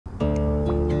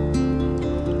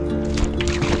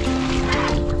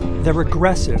They're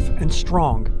aggressive and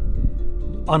strong.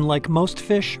 Unlike most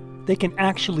fish, they can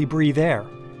actually breathe air,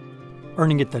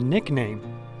 earning it the nickname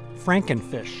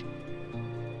Frankenfish.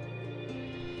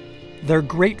 They're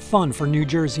great fun for New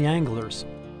Jersey anglers.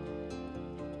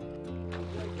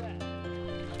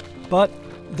 But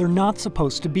they're not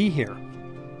supposed to be here.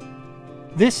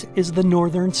 This is the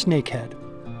northern snakehead.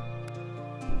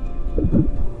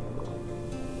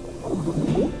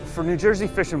 For New Jersey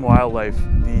Fish and Wildlife,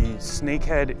 the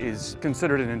snakehead is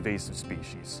considered an invasive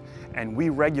species, and we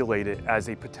regulate it as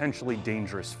a potentially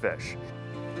dangerous fish.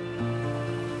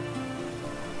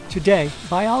 Today,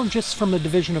 biologists from the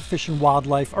Division of Fish and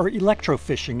Wildlife are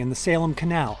electrofishing in the Salem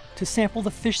Canal to sample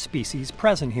the fish species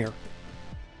present here.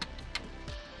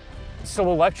 So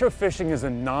electrofishing is a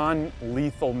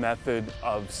non-lethal method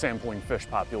of sampling fish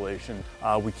population.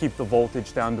 We keep the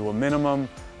voltage down to a minimum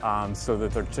so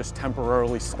that they're just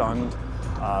temporarily stunned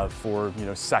for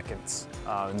seconds,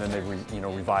 and then they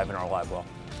revive in our live well.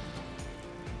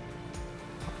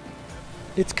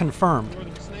 It's confirmed.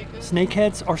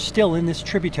 Snakeheads are still in this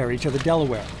tributary to the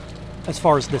Delaware. As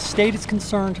far as the state is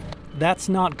concerned, that's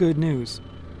not good news.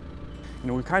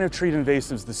 We kind of treat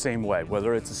invasives the same way,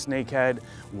 whether it's a snakehead,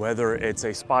 whether it's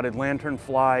a spotted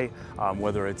lanternfly,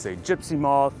 whether it's a gypsy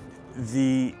moth.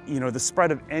 The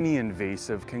spread of any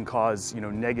invasive can cause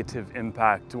negative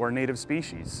impact to our native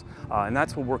species, and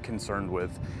that's what we're concerned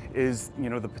with. Is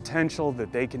the potential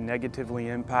that they can negatively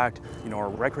impact our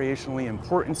recreationally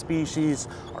important species,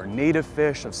 our native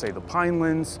fish of say the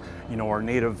pinelands, our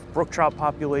native brook trout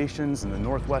populations in the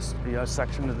northwest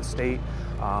section of the state.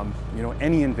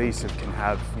 Any invasive can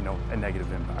have a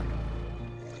negative impact.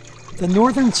 The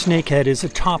northern snakehead is a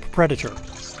top predator.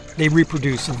 They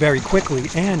reproduce very quickly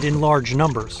and in large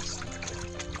numbers.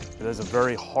 It has a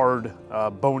very hard,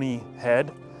 bony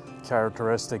head.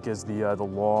 Characteristic is the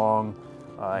long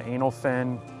anal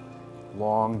fin,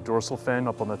 long dorsal fin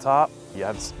up on the top. You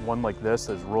have one like this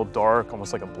that's real dark,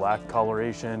 almost like a black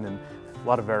coloration, and a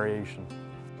lot of variation.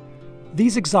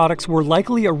 These exotics were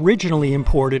likely originally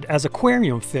imported as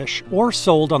aquarium fish or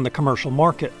sold on the commercial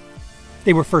market.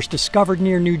 They were first discovered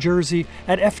near New Jersey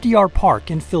at FDR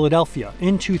Park in Philadelphia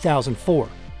in 2004.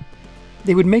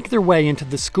 They would make their way into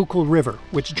the Schuylkill River,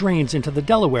 which drains into the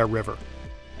Delaware River.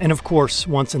 And of course,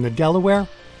 once in the Delaware,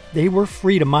 they were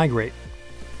free to migrate.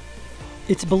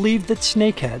 It's believed that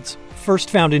snakeheads,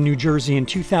 first found in New Jersey in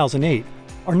 2008,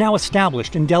 are now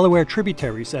established in Delaware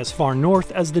tributaries as far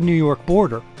north as the New York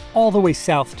border, all the way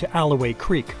south to Alloway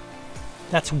Creek.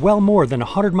 That's well more than a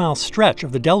 100-mile stretch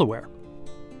of the Delaware.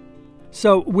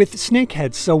 So, with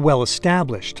snakeheads so well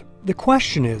established, the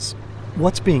question is,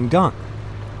 what's being done?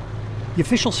 The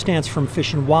official stance from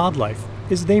Fish and Wildlife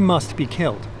is they must be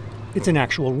killed. It's an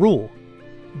actual rule,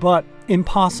 but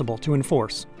impossible to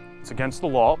enforce. It's against the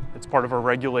law. It's part of our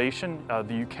regulation that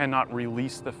you cannot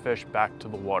release the fish back to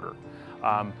the water.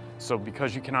 So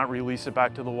because you cannot release it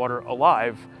back to the water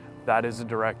alive, that is a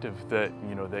directive that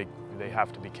they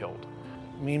have to be killed.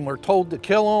 I mean, we're told to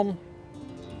kill them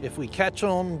if we catch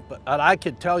them, but I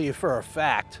could tell you for a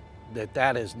fact that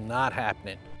that is not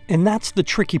happening. And that's the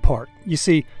tricky part. You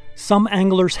see, some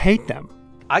anglers hate them.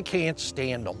 I can't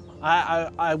stand them.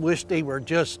 I wish they were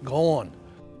just gone.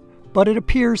 But it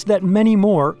appears that many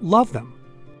more love them.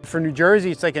 For New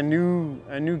Jersey, it's like a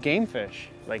new game fish.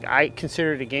 Like, I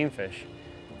consider it a game fish.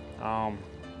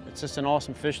 It's just an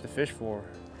awesome fish to fish for.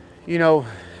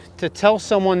 To tell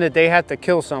someone that they have to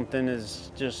kill something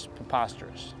is just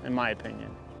preposterous, in my opinion.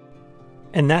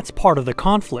 And that's part of the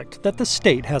conflict that the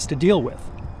state has to deal with.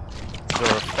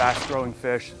 They're a fast-growing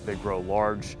fish, they grow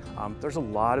large. There's a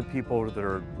lot of people that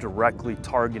are directly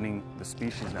targeting the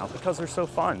species now because they're so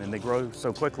fun and they grow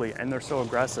so quickly and they're so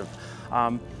aggressive,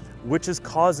 which is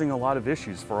causing a lot of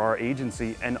issues for our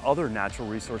agency and other natural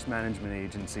resource management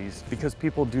agencies because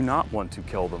people do not want to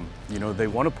kill them. They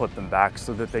want to put them back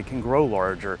so that they can grow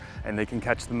larger and they can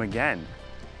catch them again.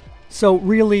 So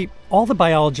really, all the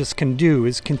biologists can do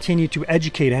is continue to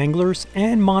educate anglers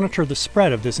and monitor the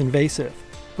spread of this invasive.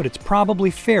 But it's probably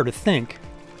fair to think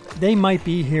they might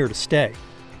be here to stay.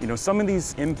 Some of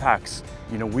these impacts,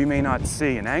 we may not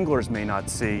see and anglers may not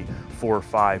see 4,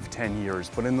 5, 10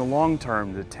 years, but in the long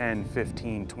term, the 10,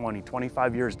 15, 20,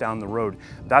 25 years down the road,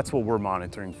 that's what we're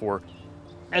monitoring for.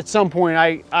 At some point,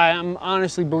 I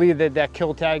honestly believe that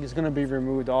kill tag is going to be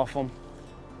removed off them.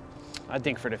 I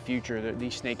think for the future,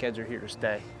 these snakeheads are here to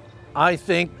stay. I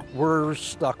think we're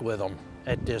stuck with them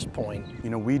at this point.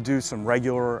 We do some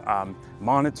regular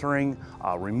monitoring,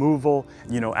 removal,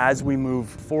 as we move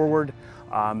forward.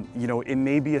 You know, it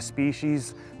may be a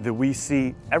species that we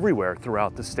see everywhere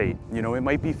throughout the state. You know, it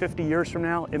might be 50 years from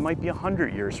now, it might be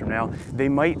 100 years from now. They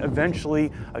might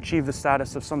eventually achieve the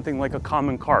status of something like a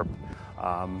common carp,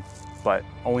 but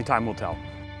only time will tell.